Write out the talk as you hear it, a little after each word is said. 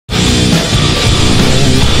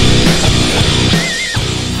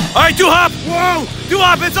All right, Doo-Hop. Whoa.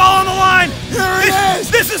 Doo-Hop, it's all on the line. Here it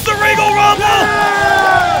is. This is the Regal Rumble.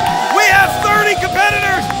 Yeah. We have 30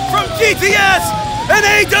 competitors from GTS and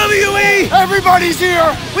AWE. Everybody's here.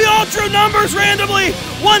 We all drew numbers randomly.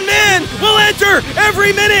 One man will enter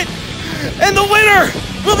every minute, and the winner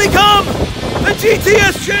will become the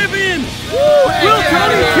GTS champion. Will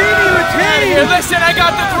Tony retain? Listen, I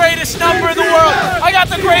got the greatest number in the world. I got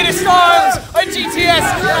the greatest arms at GTS.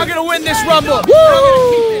 I'm gonna win this Rumble. Woo! I'm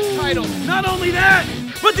gonna keep this title. Not only that,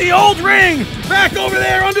 but the old ring back over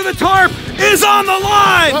there under the tarp is on the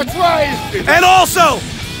line. That's right. And also,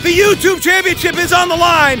 the YouTube Championship is on the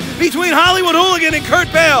line between Hollywood Hooligan and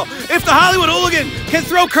Kurt Bale. If the Hollywood Hooligan can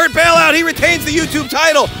throw Kurt Bale out, he retains the YouTube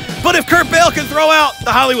title. But if Kurt Bale can throw out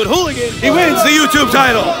the Hollywood Hooligan, he wins the YouTube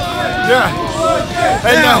title. Yeah.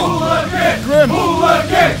 And now, Grim.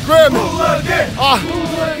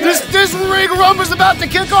 This Regal Rumble's about to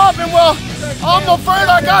kick off, and well, I'm afraid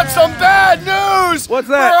I got some bad news. What's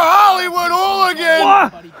that? For Hollywood Hooligan.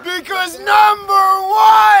 What? Because number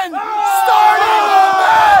one starting the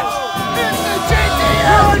match is the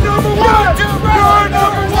GTS. You're number one. You're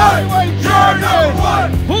number one. You're number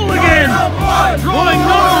one. Hooligan. Going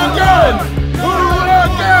Hooligan.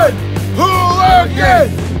 Hooligan.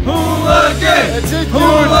 That's it, dude.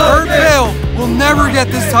 Kurt Bale will never get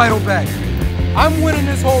this title back. I'm winning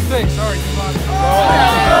this whole thing. Sorry,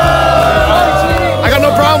 I got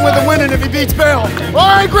no problem with him winning if he beats Bale.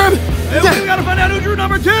 All right, Grim. Hey, we gotta find out who drew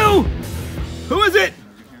number 2. Who is it?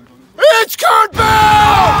 It's Kurt Bale!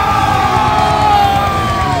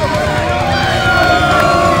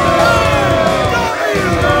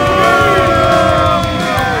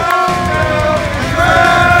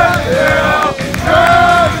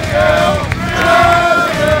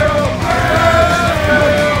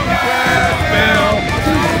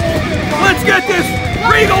 Let's get this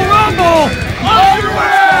Regal Rumble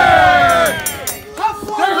underway! Let's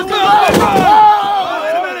go!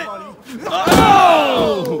 Wait a minute!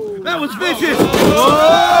 Oh! That was vicious!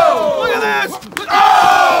 Whoa! Look at this! Oh!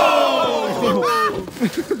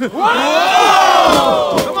 Whoa!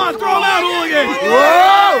 Come on, throw him out, Hooligan!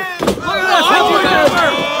 Whoa! Look at this! Oh my God!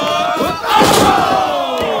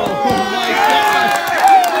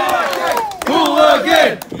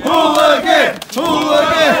 Hooligan! Hooligan!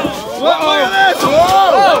 Look at this!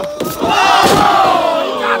 Whoa! Oh!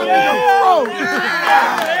 You gotta be a pro!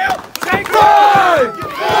 Take 5,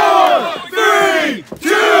 4, 3,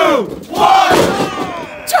 2, 1!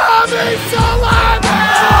 Tommy Salami!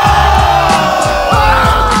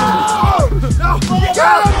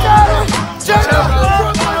 Get him!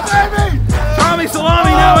 Baby! Tommy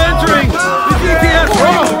Salami now entering the GTS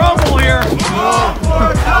Regal Rumble here.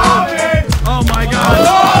 Oh my God!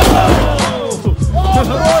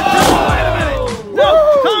 Wait a minute! No,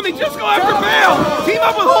 Tommy, just go after Bale. Team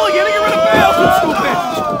up with Hooligan and get rid of Bale. So stupid!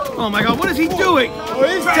 Oh my God, what is he doing? Oh,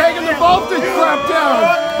 he's taking the voltage crap down.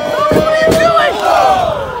 What are you doing?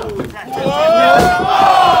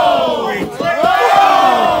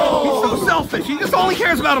 He's so selfish. He just only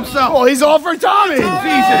cares about himself. Oh, he's all for Tommy.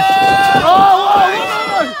 Jesus!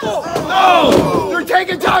 Oh, they're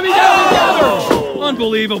taking Tommy down together.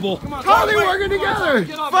 Unbelievable. Tommy working together.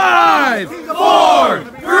 5, 4, 3,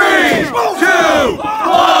 2,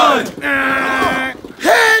 1.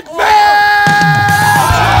 Hitman!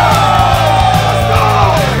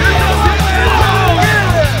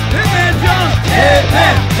 Hitman jump!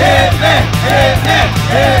 Hitman! Hitman! Hitman!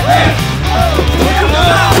 Hitman!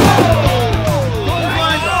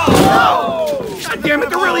 God damn it,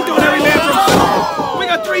 they're really doing every man for himself. We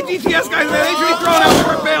got 3 GTS guys there. They should be throwing out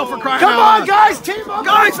Kurt Bale for crying out loud. Come on, guys, team up!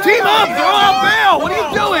 Guys, team up! Throw out Bale! What are you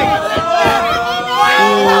doing?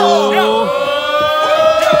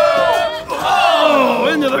 Oh,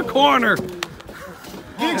 into the corner.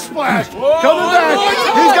 Big splash. Coming back.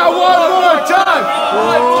 He's got one more time.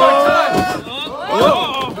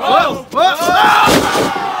 Whoa!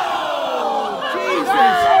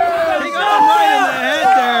 Jesus! He got him right in the head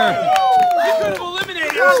there. You could have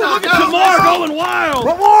eliminated him. Look at Tamar going wild.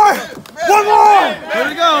 One more. Here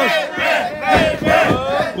he goes.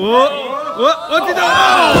 What's he doing?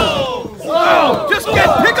 Oh! Just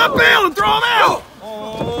pick up Bale and throw him out.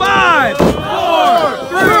 5, 4,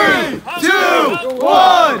 3, 2,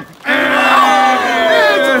 1.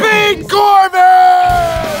 It's Pete Corbin.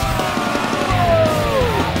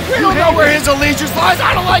 We don't know where his allegiance lies.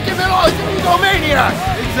 I don't like him at all. He's an egomaniac.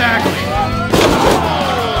 Exactly.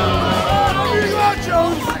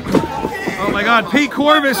 Oh my God, Pete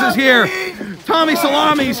Corvus is here. Tommy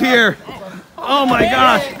Salami's here. Oh my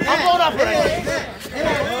gosh. I'm going up right.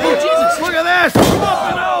 Oh Jesus, look at this. Up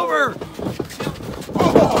and over.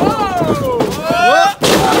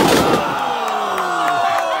 Whoa.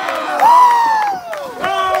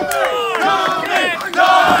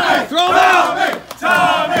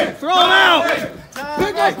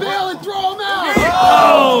 Bell and throw him out.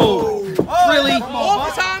 Oh! Really?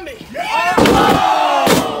 Tommy.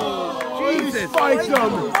 Jesus. Fight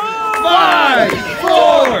them. 5,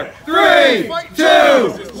 4, 3, 2,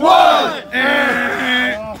 1.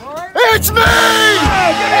 It's me!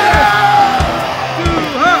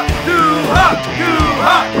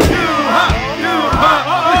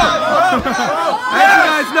 As you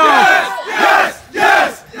guys know.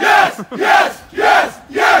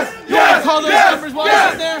 Yes! Call those numbers while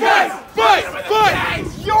you're sitting there. But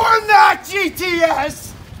you're not GTS.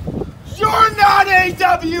 You're not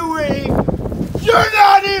AWE. You're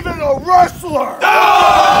not even a wrestler.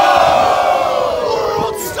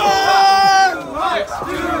 World star.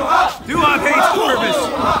 Doo-Wop hates Corvus.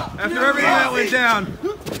 After everything that went down.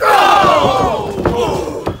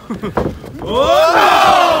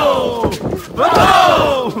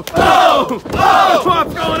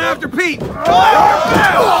 Doo-Wop's going after Pete.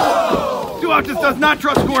 Doo-Wop just does not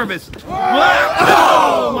trust Corvus.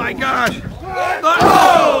 Oh my gosh.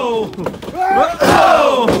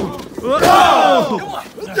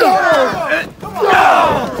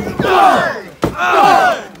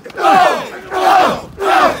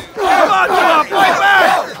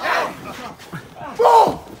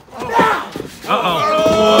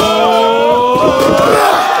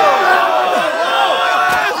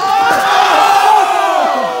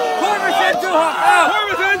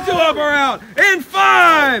 In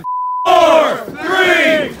 5, 4,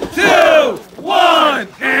 3, 2, 1,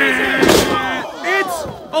 and it's,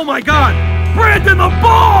 oh my God, Brandon the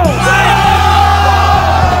Ball!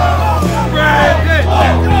 Brandon!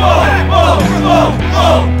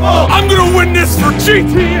 I'm gonna win this for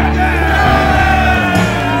GTS.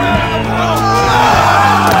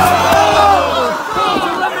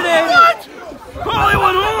 What?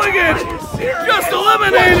 Hollywood Hooligan just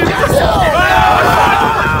eliminated!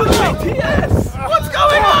 What's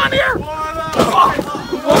going on here?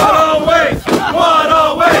 What a waste! What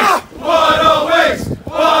a waste! What a waste!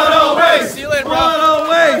 What a waste! See you later, bro. What a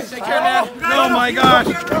waste! Take care, man. Oh my gosh!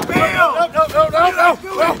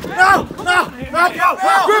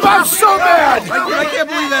 Grim, I'm so mad. I can't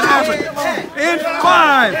believe that happened. In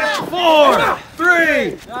 5, 4,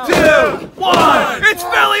 3, 2, 1. It's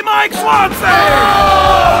Philly Mike Swanson!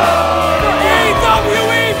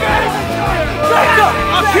 AWE, baby.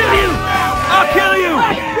 I'll kill you! I'll kill you!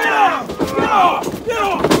 Get off! Get off! Get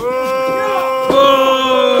off!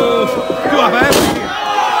 Oh! Go off, man.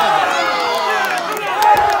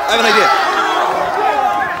 I have an idea.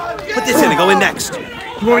 Put this in and go in next.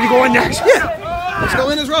 You want me to go in next? Yeah. Let's go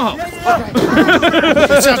in as Rojo.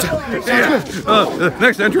 Sounds The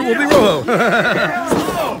next entrant will be Rojo.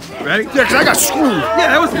 Ready? Yeah, because I got screwed. Yeah,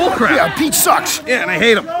 that was bullcrap. Yeah, Pete sucks. Yeah, and I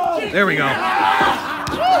hate him. There we go.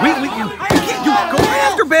 You go right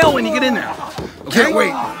after Bale when you get in there. Okay? Can't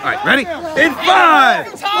wait. All right, ready? In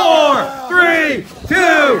 5, 4, 3, 2,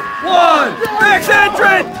 1. Next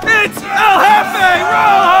entrant, it's El Jefe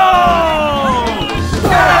Rojo!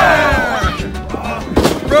 Yeah!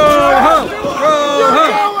 Rojo! Rojo!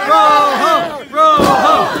 Rojo! Rojo!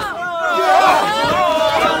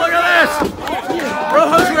 Oh, look at this!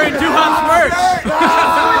 Rojo's wearing Doo-Wop's merch.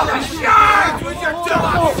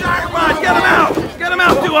 Come on, get him out! Get him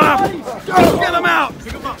out, Doo-Wop! Get him out!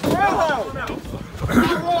 Rojo!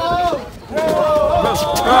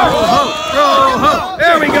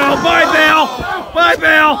 There we go! Bye, Bale! Bye,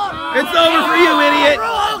 Bale! It's over for you, idiot!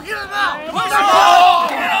 Oh!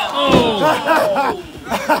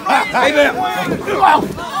 Hey, Bale!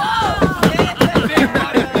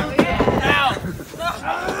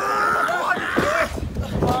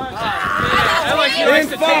 In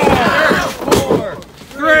 5, 4,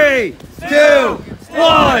 3, 2,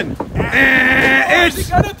 1, and it's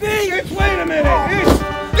gonna be. It's wait a minute. It's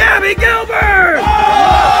Gabby Gilbert.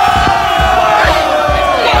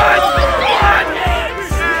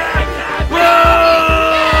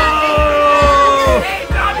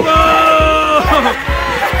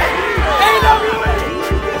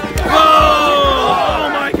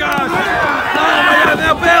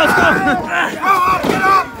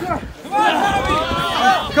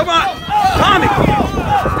 Come on, Tommy!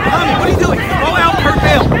 Tommy, what are you doing? Roll out Kurt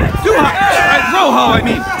Bale. Rojo, I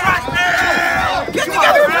mean. Get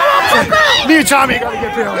together and roll out Kurt Bale. Me and Tommy gotta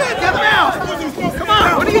get Bale. Yeah, get him out. Come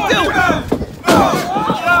on, what are you doing? Oh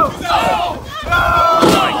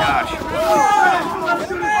my gosh.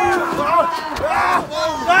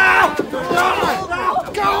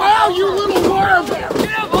 Go out, you little worm!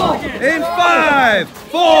 In 5,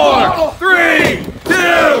 4, 3,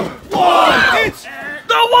 2, 1. It's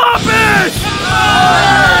the Whoppish! He's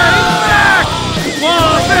back!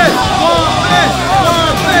 Whoppish! Whoppish!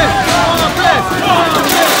 Whoppish! Whoppish!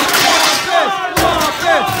 Whoppish!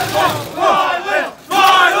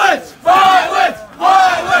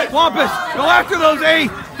 those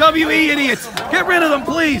AWE idiots. Get rid of them,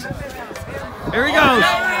 please. Here he goes.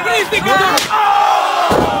 What do you think of that?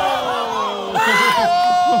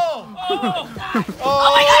 Oh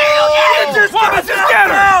my God, are you okay? Just get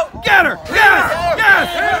her! Get her! Yes! Yes!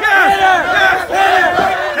 Yes! Yes!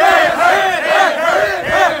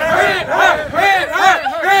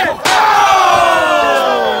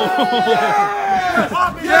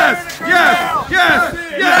 Yes! Yes!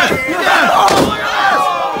 Yes! Yes!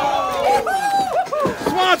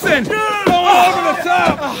 Swanson! Go over the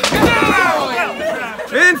top!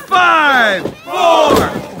 In 5, 4,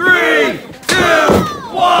 3, 2,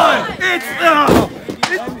 1. It's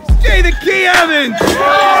Jay the Key Evans. Take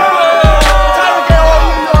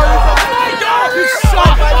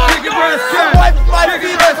a breath, check. Take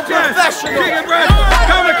a breath, check. Take a breath.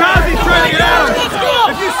 Kamikaze's trying to get out.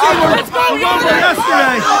 If you see the rumble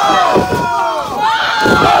yesterday.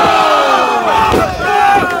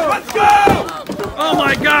 Oh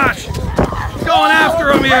my gosh. Going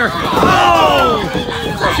after him here. Oh!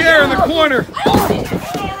 Chair in the corner.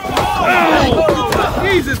 Oh!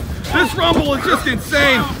 Jesus. This rumble is just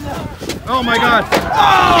insane. Oh my God.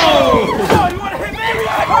 Oh!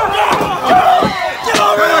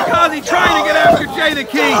 Kamikaze trying to get after Jay the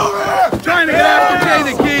Key. Trying to get after Jay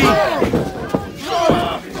the Key.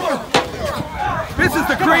 This is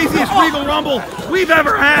the craziest Regal Rumble we've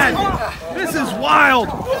ever had. This is wild.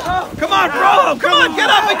 Come on, Rolo. Come on, get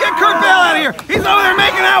up and get Kurt Bale out of here. He's over there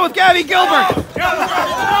making out with Gabby Gilbert.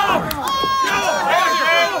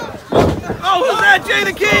 Oh, who's that? Jay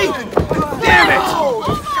the Key? Damn it!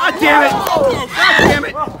 God damn it! God damn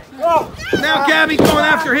it! Now Gabby's going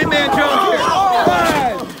after Hitman Jones here.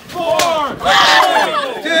 5, 4,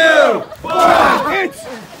 3, 2, 1. It's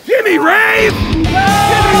Jimmy Rave! Jimmy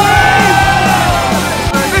Rave!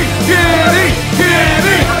 Jimmy!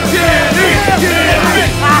 Jimmy! Jimmy! Jimmy!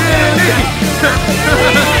 Jimmy!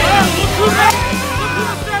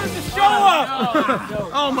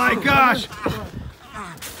 Oh my gosh!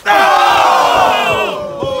 Oh!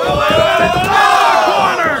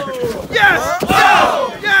 Corner! Yes! Yes!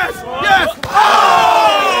 Yes! Yes! Oh!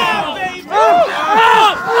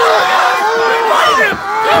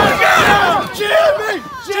 Jimmy!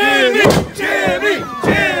 Jimmy! Jimmy!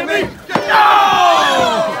 Jimmy! Oh!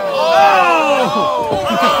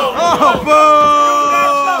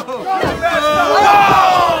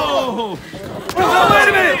 Oh, wait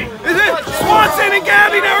a minute! Is it Swanson and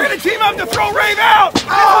Gabby? Now we're going to team up to throw Rave out! This is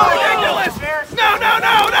ridiculous! No, no,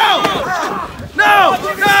 no, no! No!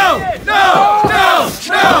 No! No! No! No!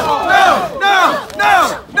 No! No! No!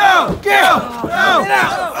 No! No!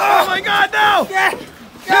 Oh my God, no!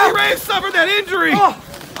 Gabby Rave suffered that injury!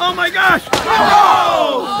 Oh my gosh!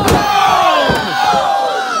 Oh!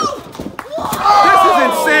 This is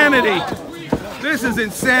insanity! This is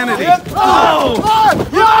insanity! Oh!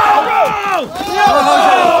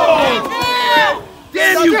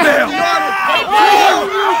 Damn you, Bale! Damn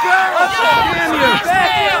you!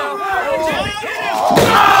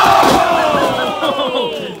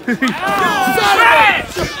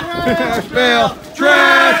 Trash Bale!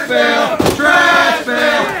 Trash Bale! Trash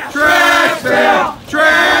Bale! Trash Bale!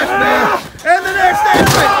 Trash Bale! And the next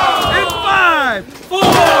entrant in 5, 4,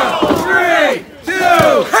 3, 2, 1.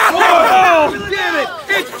 Oh, damn it!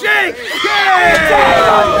 It's Jake!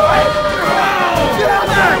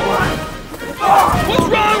 What's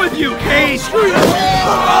wrong with you, Cage? Oh!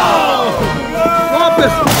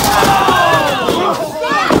 Wampus!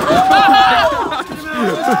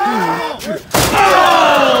 Oh!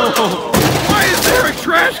 Why is there a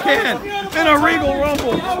trash can in a Regal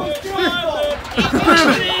Rumble?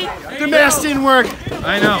 The mask didn't work.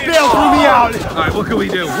 I know. Bale threw me out. All right, what can we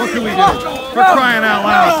do? What can we do? We're crying out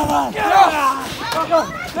loud.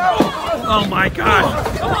 Oh my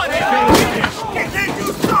gosh. Come on,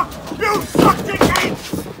 you suck! You suck, Dick!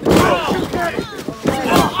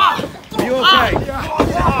 Are you okay?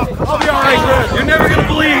 I'll be all right, good. You're never gonna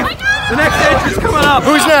believe the next entrant's coming up.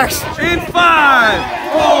 Who's next? In 5,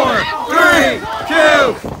 4, 3,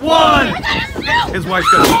 2, 1. His wife's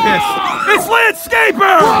gonna be pissed. It's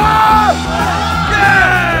Landscaper!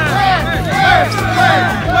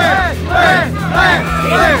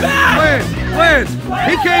 Liz!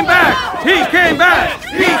 He came back! He came back!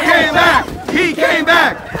 He came back! He came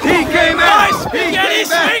back! He came back! He came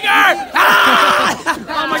back!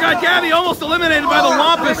 Oh my God, Gabby almost eliminated by the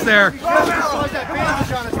Wampus there.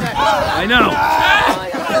 I know.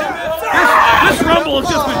 This Rumble has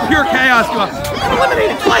just been pure chaos.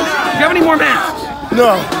 Eliminated twice. Do you have any more masks?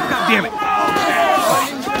 No. God damn it.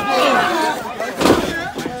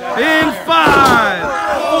 In 5,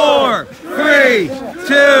 4, 3,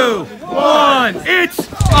 2, 1. It's,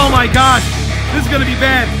 oh my gosh. This is gonna be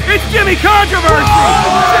bad. It's Jimmy Controversy!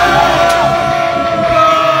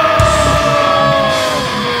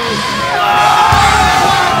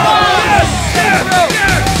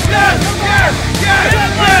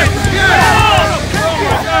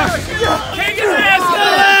 Take his ass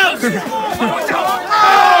out!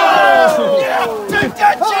 Take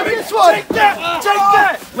that, Jimmy! Take that! Take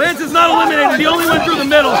that! Lance is not eliminated. He only went through the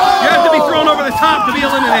middle. You have to be thrown over the top to be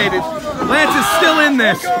eliminated. Lance is still in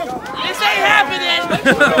this. This ain't happening!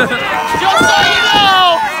 Just so you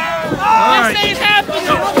know! Right. This ain't happening!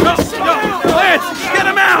 No, Lance, get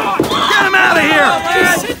him out! Get him out of here!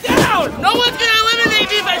 Just sit down! No one's gonna eliminate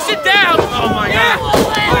me if I sit down! Oh my God!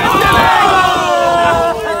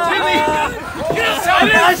 Jimmy! I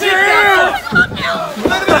didn't sit down!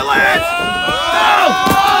 Look at Lance!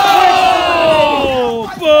 Oh!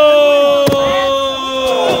 Boom!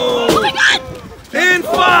 Oh my God! In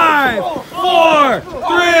 5, 4,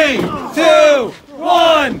 3, 2,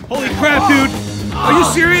 1. Holy crap, dude! Are you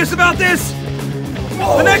serious about this?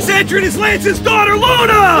 The next entrant is Lance's daughter,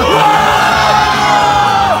 Luna!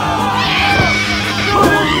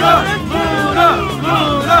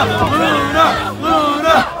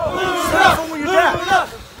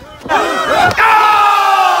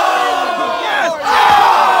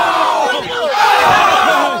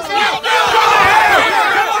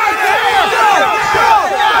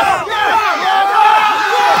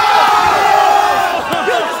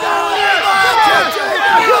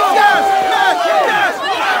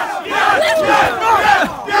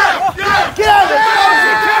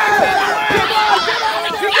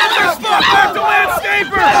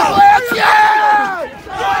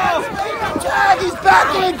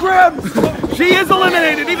 She is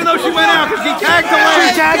eliminated, even though she went out because she tagged the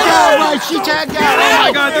Lance. She tagged out, right? She tagged out. Oh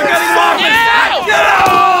my God, they're getting lost. Get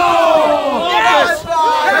out! Yes!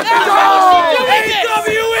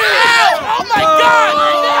 AWE! Oh my God!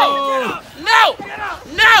 No!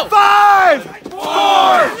 No! 5,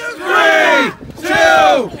 4, 3, 2,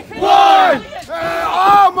 1.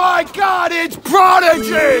 Oh my God, it's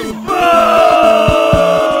Prodigy!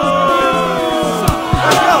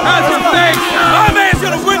 How's your face? My man's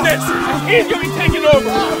gonna win this! He's gonna be taking over!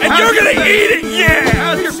 And you're gonna eat it! Yeah!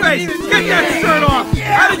 How's your face? Get that shirt off!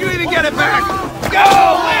 How did you even get it back? Go,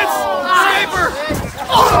 Lance! Escaper!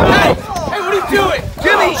 Hey! Hey, what are you doing?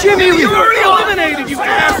 Jimmy, you were already eliminated, you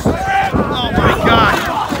ass! Oh my God!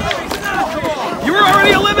 You were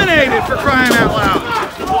already eliminated for crying out loud!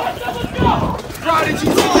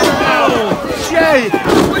 Prodigy's Jay,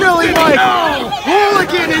 really, Mike?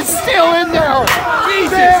 Hooligan is still in there!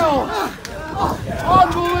 Jesus!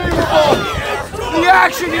 Unbelievable! The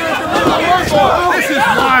action here is unbelievable! This is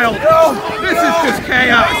wild! This is just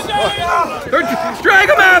chaos! Drag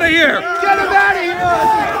him out of here! Get him out of here!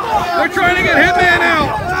 They're trying to get Hitman out!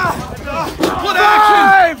 What 5,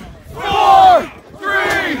 action? 4,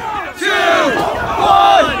 3, 2,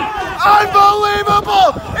 1!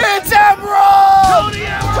 unbelievable! It's Emerald! Cody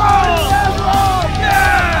Emerald!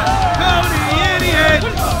 Yeah! Cody, idiot!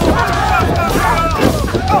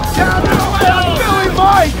 Billy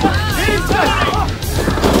Mike!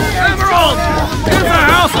 Emerald! Here's a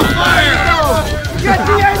house of fire! Get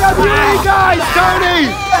the AWE guys, Tony!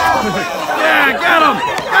 Yeah, get him!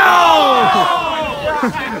 Go!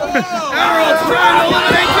 Emerald's trying to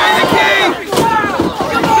eliminate Jay the King!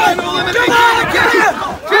 Trying to eliminate Jay the King!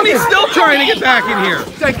 Jimmy's still trying to get back in here!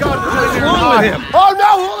 Thank God for What's wrong with him? Oh no,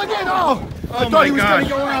 Hooligan! Oh! I Oh thought my he was God. gonna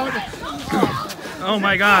go out. Oh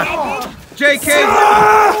my God! JK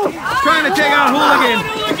trying to take out Hooligan.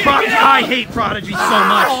 I hate Prodigy so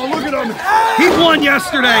much. Oh, look at him! He won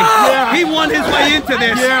yesterday. Yeah. He won his way into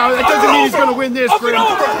this. Yeah, that doesn't mean he's gonna win this, Grim.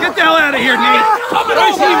 Get the hell out of here, Nate. What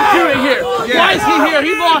is he doing here? Yeah. Why is he here?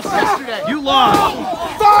 He lost yesterday. You lost.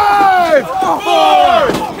 5, 4,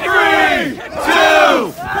 3,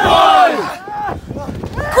 2, 1.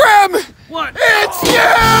 Grim! What? It's you!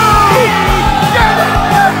 Get it!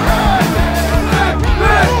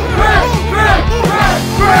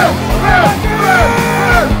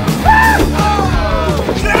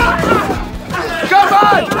 Come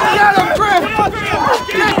on! Get him, Grim!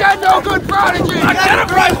 Get that no good Prodigy! I got him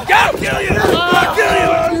right! Got him! Kill you! I'll kill you!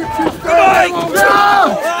 Come on!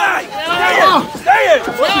 Stay in!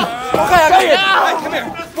 Stay in! Hey, come here.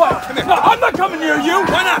 What? Come here. No, I'm not coming near you!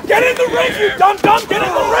 Why not? Get in the ring, you dum-dum! Get in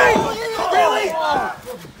the ring! Really?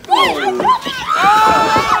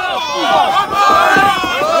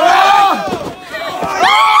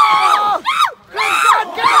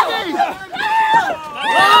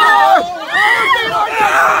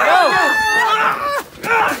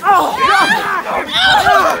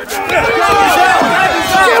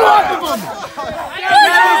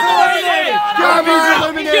 Get off of him!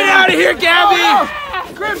 here, Gabby. Oh,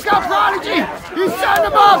 no. Grim's got Prodigy. He's setting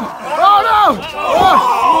him up. Oh, no.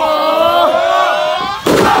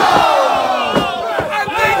 I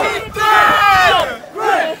think he's dead.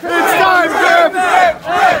 It's time, Grim.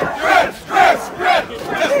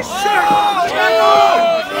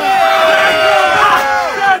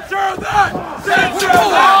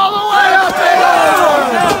 All the way up there.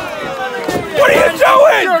 What are you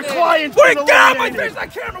doing? Your client's What? been Get out my eliminated. face on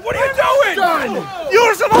camera! What are you doing? Done. You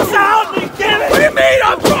were supposed to help me, damn it! What do you mean?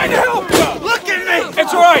 I'm trying to help you! Look at me!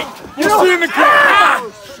 It's all right. You'll see in the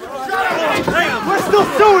camera. We're still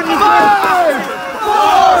suing you. 5,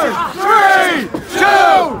 4, 3,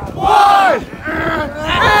 2, 1.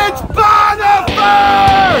 It's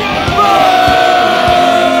Bonifer!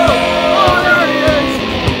 Oh, there he is.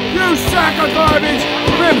 You sack of garbage.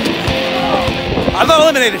 Grim, I'm not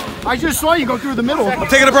eliminated. I just saw you go through the middle. I'm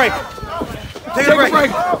taking a break. Take a break.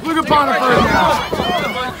 Look at Bonifer now.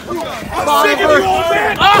 Bonifer.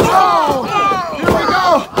 Oh, here we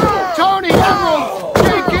go. Tony, Emerald,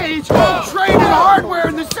 Jake Gage, trading hardware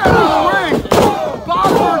in the center of the ring.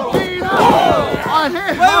 Bonifer beat up on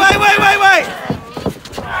him. Wait!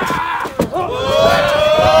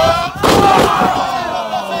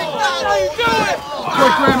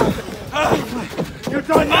 Quick, Grim. You're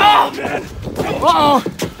done now, man! Uh-oh.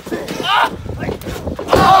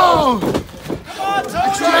 Oh.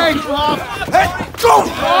 Jake. Hey, go!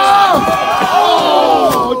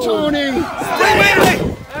 Oh, Tony. Wait!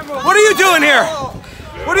 What are you doing here?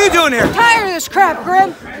 What are you doing here? Tired of this crap,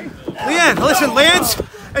 Grim. Leanne, listen, Lance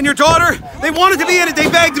and your daughter, they wanted to be in it. They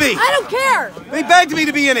begged me. I don't care. They begged me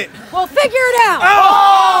to be in it. Well, figure it out.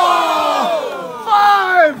 Oh!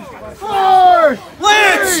 5, 4,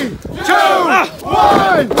 Lance! 3, 2,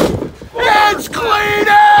 1. It's Cletus!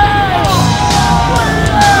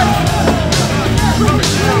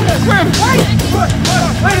 Grim,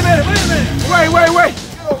 Wait a minute! wait.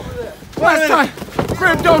 Last time.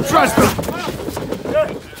 Grim, don't trust him.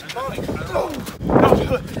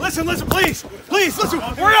 Listen, please, listen.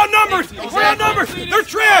 We're outnumbered. They're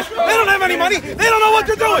trash. They don't have any money. They don't know what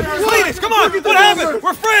they're doing. Cletus, come on. What happened?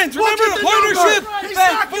 We're friends. Remember the partnership?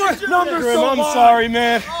 Grim, I'm sorry,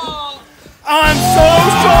 man. I'm so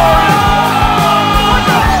sorry.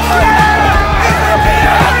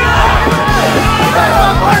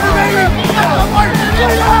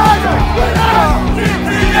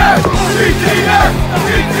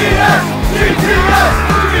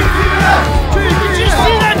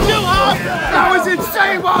 That was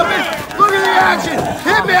insane, Bobby! Look at the action!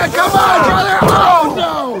 Hitman, come on, brother! Oh,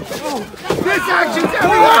 no! This action's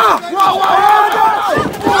everywhere! Whoa!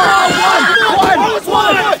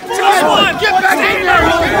 One! Just one! Get back in there,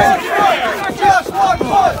 Hitman! Just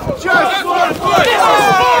one foot!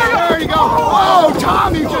 There you go! Oh,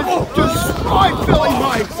 Tommy just destroyed Philly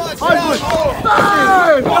Mike! 5,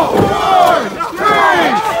 4, 3,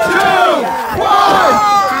 2,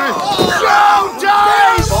 1!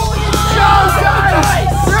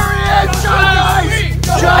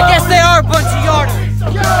 I guess they are a bunch of yarders.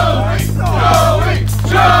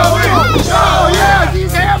 Joey! Oh, yeah,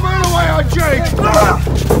 he's hammering away on Jake.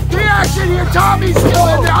 The action here, Tommy's still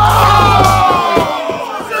in there. Oh!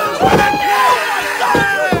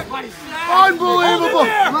 Unbelievable.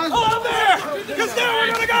 Hold there, because now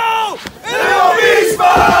we're gonna go. It'll be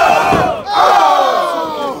fun.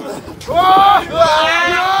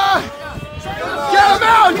 Get him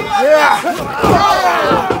out. Yeah.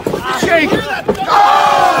 Jake.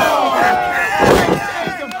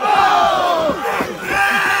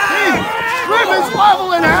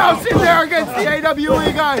 Leveling house in there against the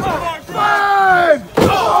AWE guys. 5,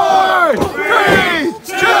 4, 3,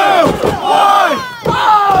 2, 1.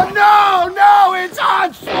 Oh no, it's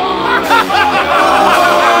onslaught.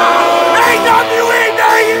 AWE,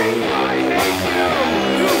 baby!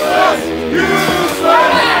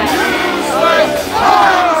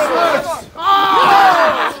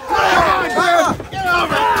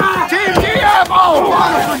 Team DM! Oh,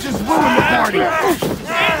 Bonifer just ruined the party.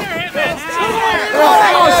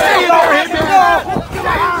 Stay in there, Hitman!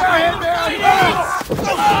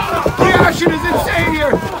 The action is insane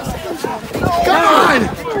here! Come on!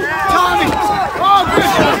 Tommy! Oh,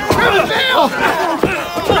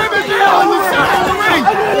 Grim and Dale on the side of the ring!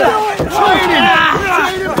 Trading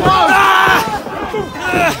close!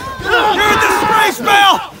 You're a disgrace,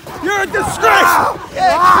 Mel! You're a disgrace!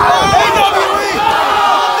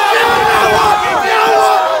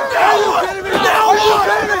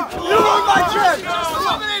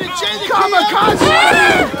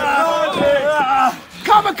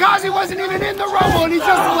 Kamikaze wasn't even in the Rumble and he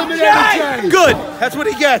just eliminated Jay! Good! That's what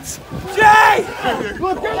he gets!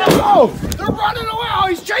 Look, there they go! They're running away. Oh,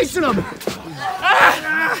 he's chasing them.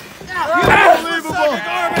 Unbelievable.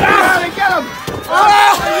 Get him.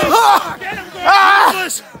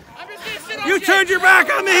 You turned your back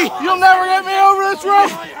on me. You'll never get me over this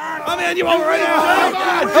rope. I'm in you over right now.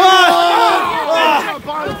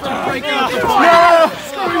 Breaking up the fight.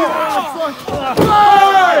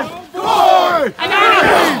 Four,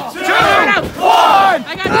 three, two, one.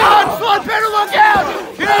 Onslaught, better look out.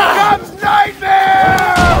 Here comes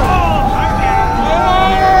Nightmare.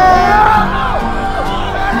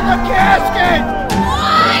 Out of the casket.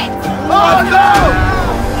 Oh no.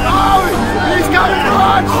 Oh, he's coming for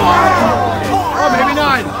Onslaught. Oh, maybe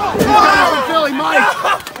not. He's coming for Philly Mike.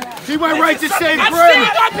 He went right to save Grim. I'm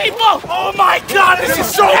standing on people! Oh my God, this is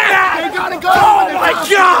so bad! They gotta go. Oh my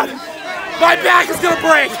God! My back is gonna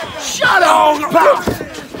break! Shut up! Oh,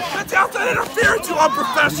 that's outside interference, you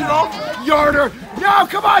unprofessional! Yarder! No,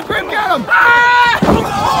 come on, Grim, get him!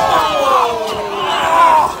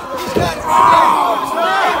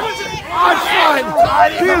 Onslaught!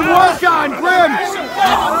 Being worked on, Grim!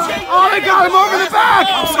 Oh, they got him over the back!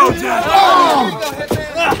 I'm so dead! Oh!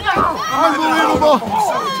 Unbelievable!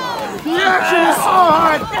 The action is so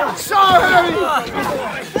hot, so heavy.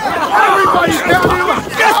 Everybody's pounding him.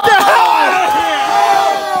 Get the hell out of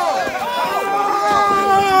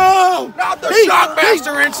here! Not the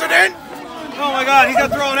Shockmaster incident! Oh my God, he got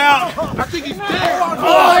thrown out. I think he's dead.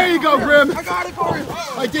 Oh, there you go, Grim. I got it for him.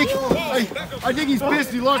 I think he's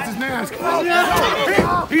pissed. He lost his mask.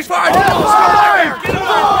 He's fine! 5, 4,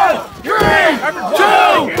 3,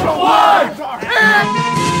 2,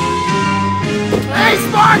 1. Ace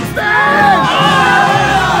Marksman!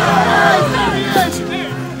 There he is!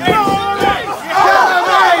 Get him,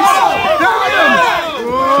 Ace! Got him!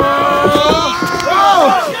 Oh!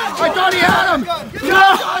 I thought he had him! No!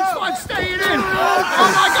 Onslaught staying in!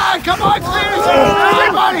 Oh my God! Come on, please!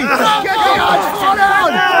 Everybody! Get the Onslaught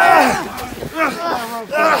out!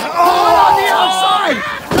 Hold on the outside!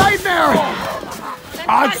 Nightmare!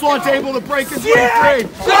 Onslaught's able to break his way free!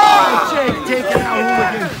 Oh, Jake taking out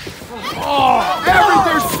Hooligan! Oh,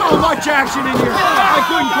 there's so much action in here. I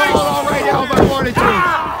couldn't call it all right now if I wanted to.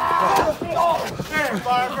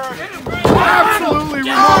 Absolutely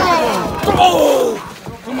remarkable. Oh!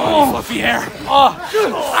 Come on, fluffy hair!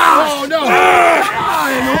 Oh no!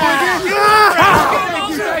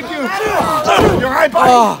 Thank you. You're right,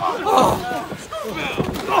 buddy.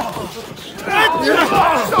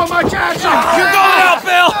 So much action. You're going out,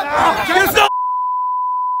 Phil. You're so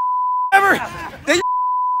ever.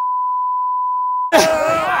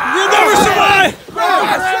 You'll never survive!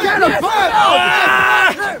 Get him!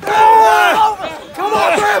 Come on,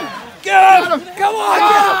 Grim! Get him! Come on!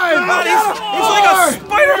 God, he's like a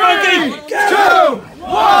spider monkey! 2,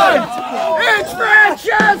 1! It's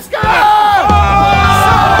Francesca!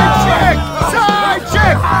 Side chick! Side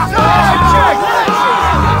chick! Side chick!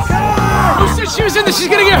 Who said she was in there? She's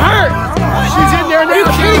gonna get hurt! She's in there now. Are you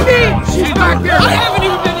kidding me? She's back there. I haven't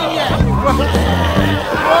even been in yet!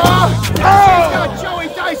 She's got Joey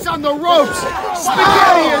Dice on the ropes.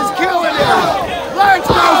 Spaghetti is killing him. Let's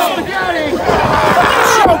go, Spaghetti.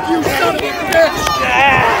 Choke, you son of a bitch.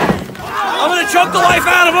 I'm gonna choke the life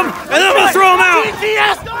out of him, and then I'm gonna throw him out!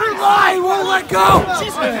 GTS, don't lie! He won't let go!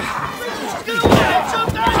 She's gonna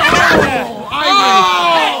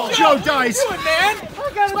Joe Dice. do it, man!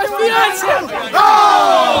 It's my fiance!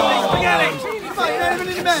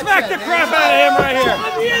 Smack the crap out of him right here!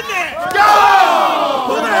 Let me in there! Go!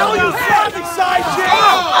 Who the hell are you standing side chick?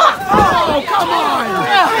 Oh, come on.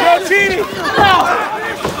 Go, Chini! Look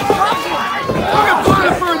at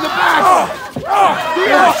Potiphar in the back. The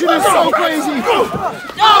action is so crazy.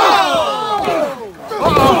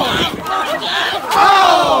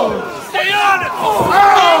 Stay on it!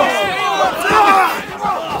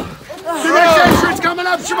 The next entrance coming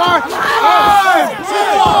up, Shamar. 5,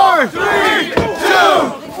 4, 3, 2,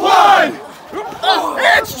 1.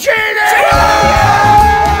 It's cheating!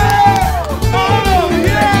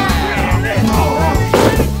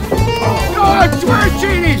 Where's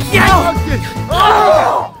Genie? Yeah.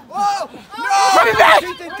 Put me back!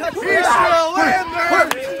 He's still in there!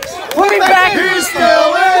 Put me back! He's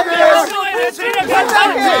still in there!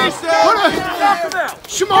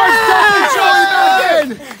 Shamar's definitely showing back in!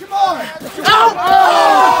 Come on!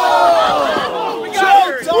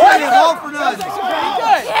 All for none!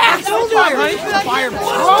 Yes!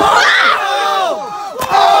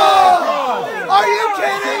 Are you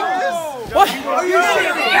kidding? What? Are you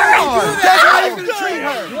kidding? That's how you're gonna treat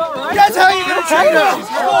her! That's how you're gonna treat her!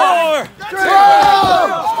 4, 3, 2,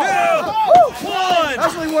 1.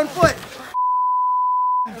 That's only 1 foot.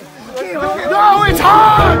 No, it's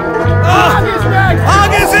Hog! Hog is next!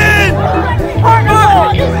 Hog is in!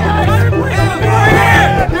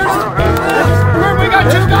 Grim, we got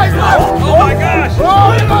 2 guys left. Oh my gosh!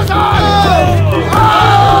 Oh, it goes on!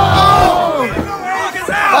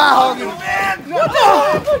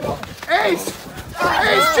 Ace!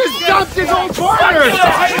 Ace just dumped his own partner!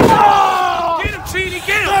 Get him, Cheaty!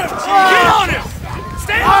 Get him! Get on him!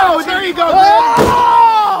 Stay on him! Oh, there you go, man!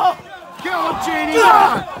 Kill him, Cheaty!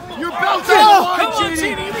 Your belt's on the line,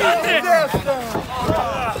 Cheaty! You got this!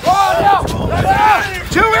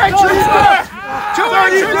 2 entries left! 2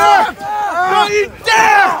 entries left! No, you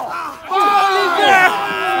dare! 4,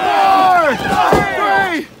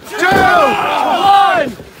 3, 2,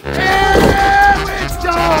 1! And it's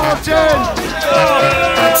Dalton!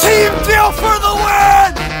 Team Deal for the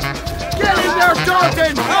win! Get in there,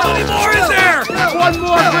 Dalton! How many more is there? 1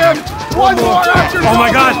 more, Grim! 1 more after Oh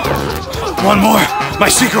my God! 1 more! My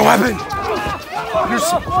secret weapon!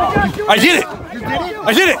 I did it! You did it?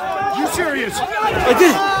 I did it! You serious? I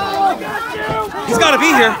did it! He's got to be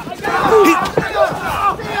here.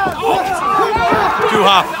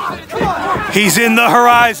 Hop. He's in the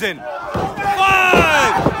horizon. 5,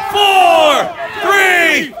 4,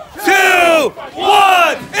 3, 2,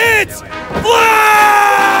 1. It's Vlad!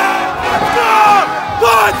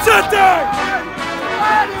 Vlad Sutter!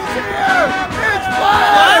 Vlad is here! It's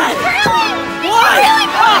Vlad! What?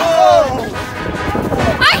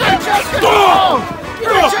 I can Just get home!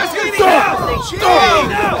 You're just gonna go!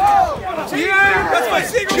 That's my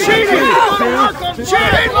secret. Cheating!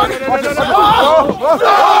 Cheating! Look!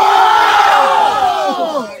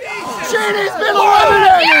 Cheating's been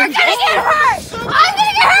eliminated! You're gonna get hurt! I'm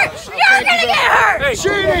gonna get hurt! You're gonna get hurt! Hey,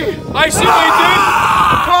 Cheating! I see what you did.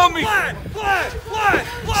 Call me.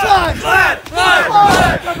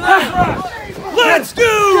 Let's do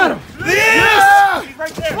this! Yeah!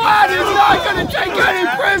 Vlad is not gonna take any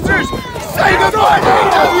prisoners! Say goodbye to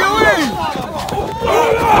AWE!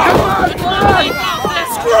 Come on, Vlad!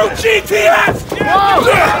 Screw GTS! Whoa!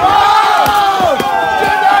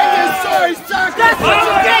 Tonight is sorry sacrifice! That's what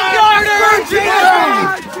you get, Yarder!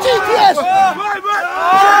 GTS!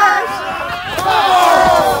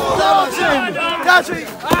 That's me!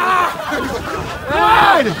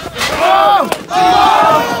 Vlad! Oh!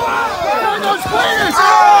 There goes Cletus!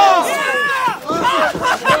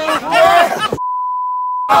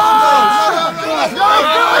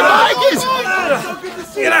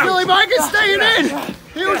 Billy Mike is staying in!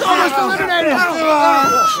 He was almost eliminated!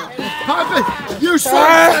 You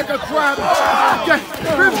sack of crap!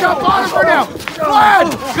 Grim's got bottom for now!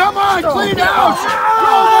 Vlad! Come on! Clean out!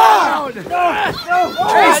 Go down!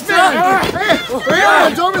 Hey, Stan! Hey!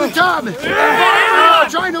 Hands over the top!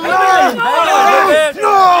 Trying to eliminate him!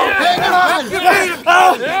 No! Hang on!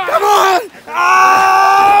 Come on!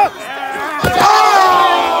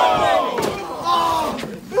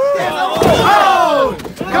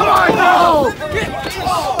 Come on, go!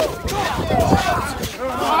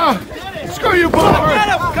 Screw you, Butler!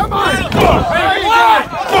 Come on! There you go!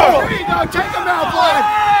 There you go! Take him out, Vlad!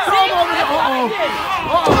 Throw him over the...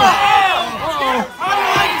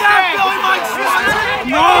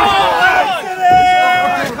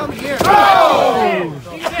 Come here!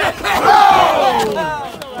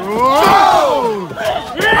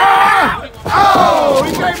 Oh!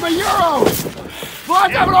 He gave him a euro!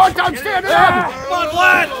 Vlad's having a hard time standing up! Come on,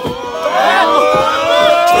 Vlad!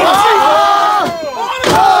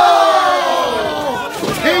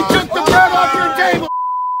 He took the bread off your table!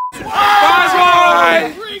 Vlad!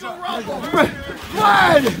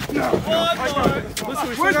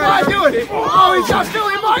 Where's Vlad doing? Oh, he's got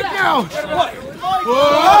Philly Mike now!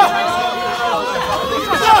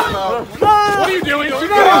 What are you doing? Holy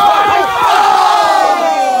crap!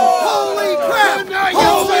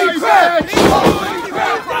 Holy crap!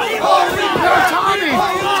 No, Tommy!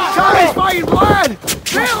 Tommy's fighting Vlad!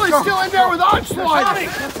 Bill is still in there with Onslaught!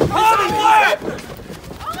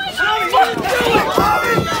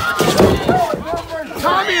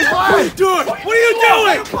 Tommy and Vlad! What are you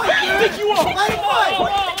doing? Who do you think you are?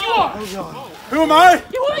 Who am I?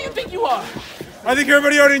 Who do you think you are? I think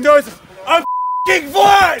everybody already knows. I'm f***ing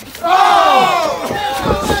Vlad!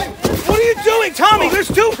 What are you doing, Tommy? There's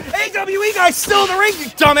 2 AWE guys still in the ring, you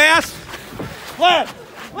dumbass! Vlad,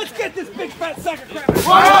 let's get this big fat sack of crap.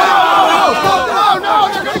 No,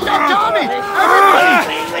 they're gonna get Tommy!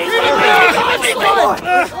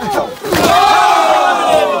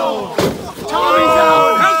 Tommy's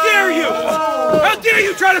out! How dare you? How dare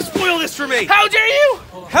you try to spoil this for me? How dare you?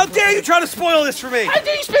 How dare you try to spoil this for me? How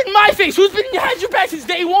dare you spit in my face? Who's been had your back since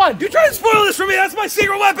day one? You tried to spoil this for me. That's my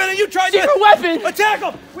secret weapon, and you tried Secret to weapon? attack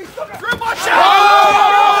him. We still got Grim, watch Oh!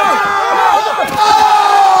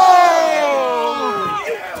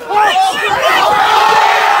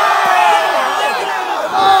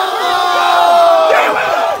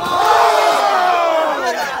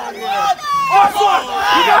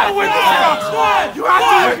 gotta win this round. You have to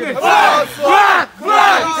win this. Vlad!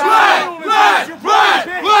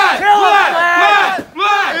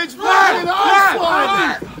 It's Vlad and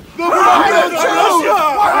Iceland. The Vlad of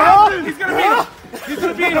truth. He's gonna beat him. He's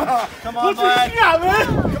gonna beat him. Come on, Vlad. What's he got, man?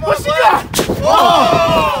 What's he got?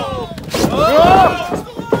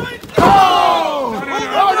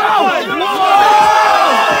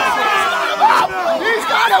 He's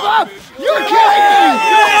got him up! You're kidding me!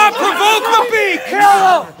 Yeah, provoke the beat! Kill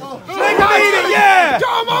him! Beat it, yeah!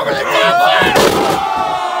 Throw him over the top!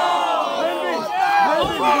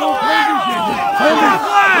 Come on, Vlad!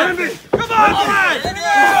 Come on, Vlad!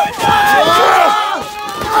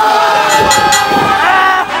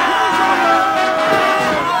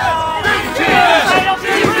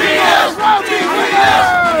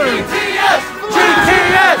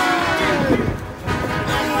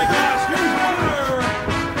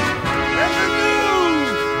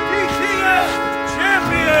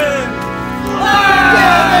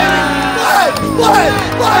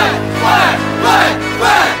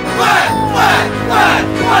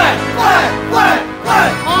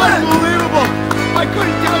 Unbelievable! I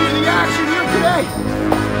couldn't tell you the action here today.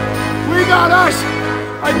 We got us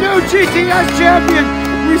a new GTS champion.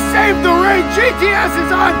 We saved the ring. GTS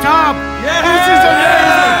is on top. Yeah. This is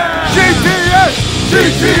amazing. GTS!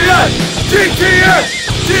 GTS! GTS!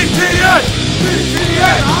 GTS!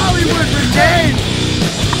 Hollywood retained.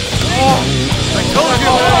 I told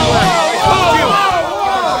you!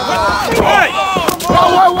 Hey!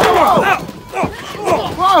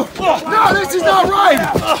 Whoa! No, this is not right!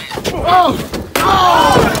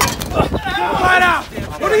 Flat out!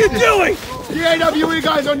 What are you doing? The AWE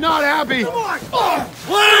guys are not happy.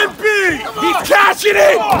 Plan B! He's cashing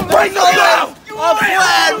in! Bring the bell! A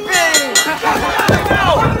plan B!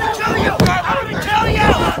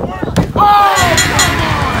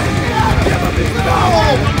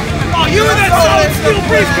 Oh, you and that solid steel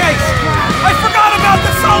briefcase! I forgot about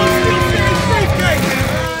the solid steel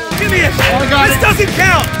briefcase! Give me it! This doesn't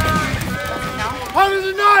count! How does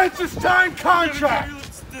it not? It's a signed contract.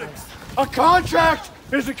 A contract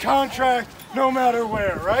is a contract no matter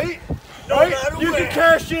where, right? Right? You can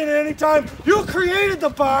cash in anytime. You created the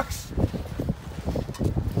box.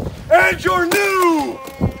 And your new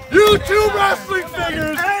YouTube wrestling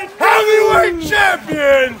figures heavyweight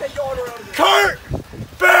champion, Kurt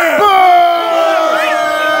Bell!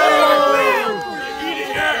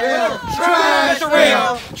 Trash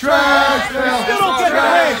Bell! Trash Bell! Still don't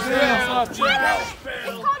get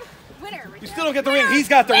the ring! You still don't get the ring. He's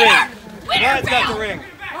got the ring. Vlad's got the ring.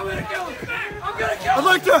 I'd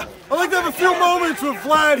like to have a few moments with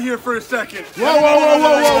Vlad here for a second.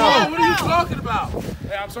 Whoa! What are you talking about?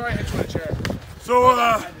 Hey, I'm sorry I hit you with a chair. So,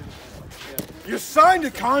 you signed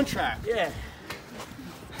a contract. Yeah.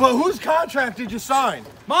 But whose contract did you sign?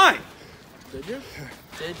 Mine. Did you?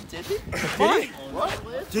 Did you? Mine. What?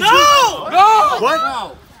 No! What?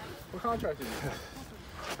 What contract did you?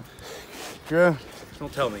 Yeah,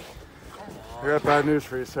 Don't tell me. I got bad news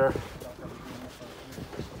for you, sir.